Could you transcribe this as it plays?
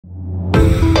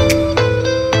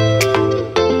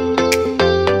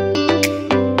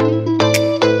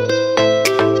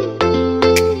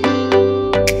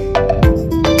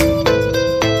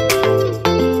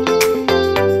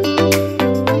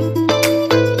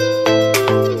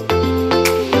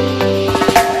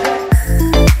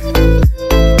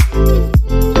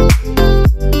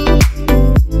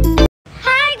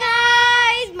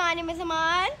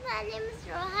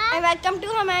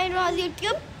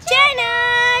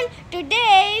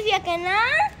gonna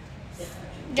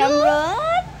drum roll,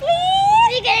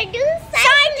 please. We're gonna do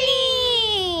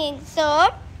Cycling.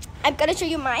 So I'm gonna show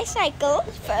you my cycle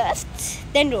first,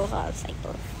 then Roha's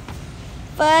cycle.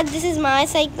 But this is my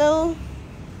cycle,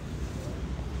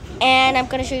 and I'm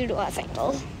gonna show you Roha's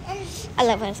cycle. I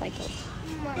love her cycle.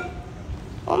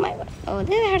 Oh my god. Oh,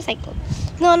 this is her cycle.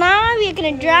 So now we're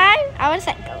gonna drive our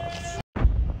cycles.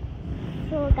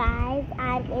 So guys,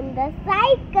 I'm in the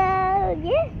cycle.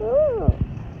 Yahoo!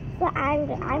 So I'm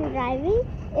driving.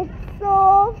 It's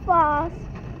so fast.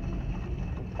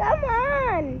 Come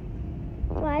on.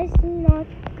 Why is he not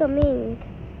coming?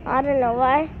 I don't know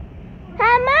why.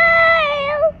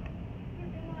 Hamail!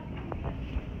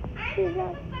 He's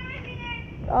not.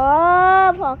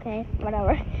 Oh, okay,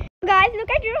 whatever. Guys, look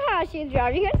at Roha. She's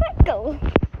driving her cycle.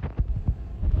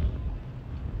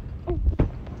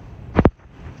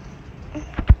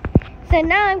 So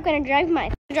now I'm gonna drive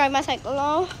my cycle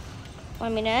now.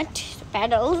 1 minute.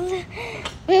 Pedals.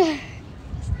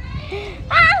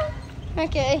 Ah!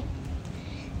 Okay.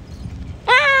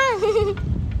 Ah!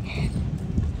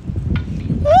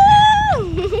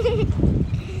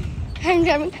 I'm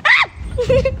driving. Ah!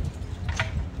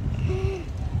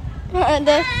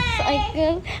 The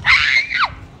cycle. Ah!